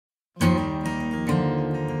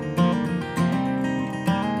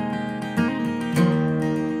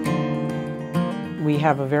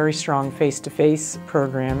have a very strong face-to-face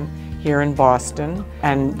program here in Boston,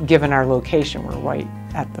 and given our location, we're right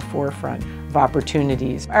at the forefront of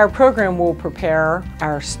opportunities. Our program will prepare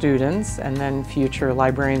our students and then future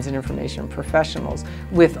librarians and information professionals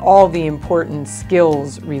with all the important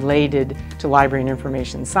skills related to library and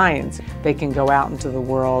information science. They can go out into the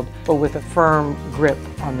world, but with a firm grip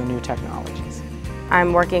on the new technologies.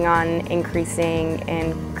 I'm working on increasing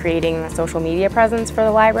and creating a social media presence for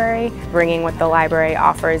the library, bringing what the library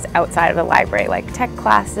offers outside of the library, like tech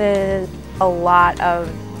classes. A lot of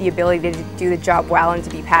the ability to do the job well and to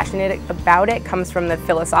be passionate about it comes from the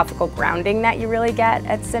philosophical grounding that you really get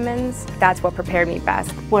at Simmons. That's what prepared me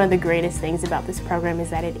best. One of the greatest things about this program is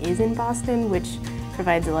that it is in Boston, which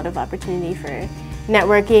provides a lot of opportunity for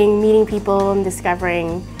networking, meeting people, and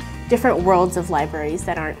discovering different worlds of libraries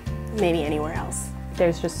that aren't maybe anywhere else.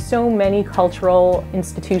 There's just so many cultural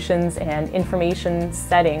institutions and information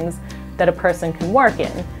settings that a person can work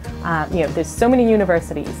in. There's so many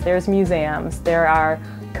universities, there's museums, there are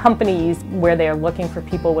companies where they're looking for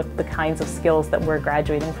people with the kinds of skills that we're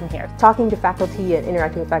graduating from here. Talking to faculty and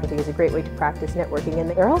interacting with faculty is a great way to practice networking, and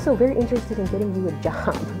they're also very interested in getting you a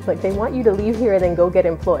job. Like, they want you to leave here and then go get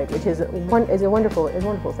employed, which is a wonderful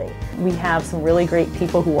thing. We have some really great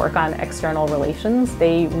people who work on external relations.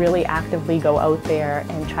 They really actively go out there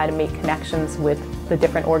and try to make connections with the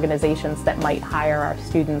different organizations that might hire our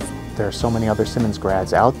students. There are so many other Simmons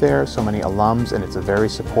grads out there, so many alums, and it's a very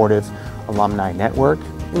supportive alumni network.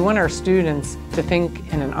 We want our students to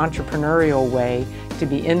think in an entrepreneurial way, to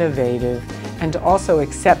be innovative, and to also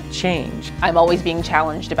accept change. I'm always being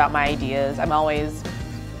challenged about my ideas. I'm always,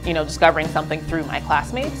 discovering something through my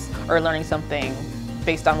classmates or learning something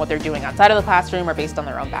based on what they're doing outside of the classroom or based on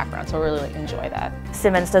their own background, so I really enjoy that.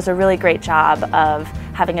 Simmons does a really great job of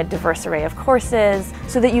having a diverse array of courses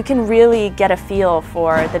so that you can really get a feel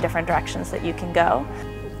for the different directions that you can go.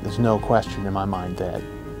 There's no question in my mind that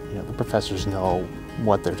the professors know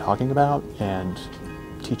what they're talking about and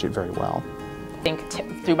teach it very well. I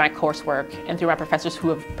think through my coursework and through my professors who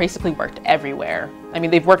have basically worked everywhere,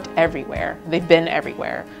 they've worked everywhere, they've been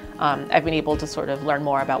everywhere, I've been able to sort of learn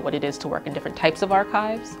more about what it is to work in different types of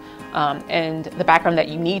archives and the background that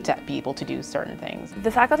you need to be able to do certain things.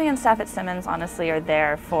 The faculty and staff at Simmons honestly are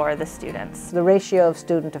there for the students. The ratio of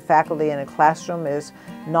student to faculty in a classroom is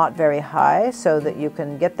not very high, so that you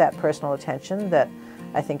can get that personal attention that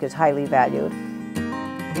I think is highly valued.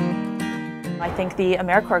 I think the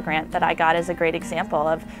AmeriCorps grant that I got is a great example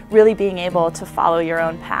of really being able to follow your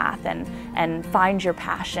own path and find your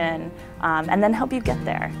passion and then help you get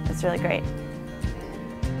there. It's really great.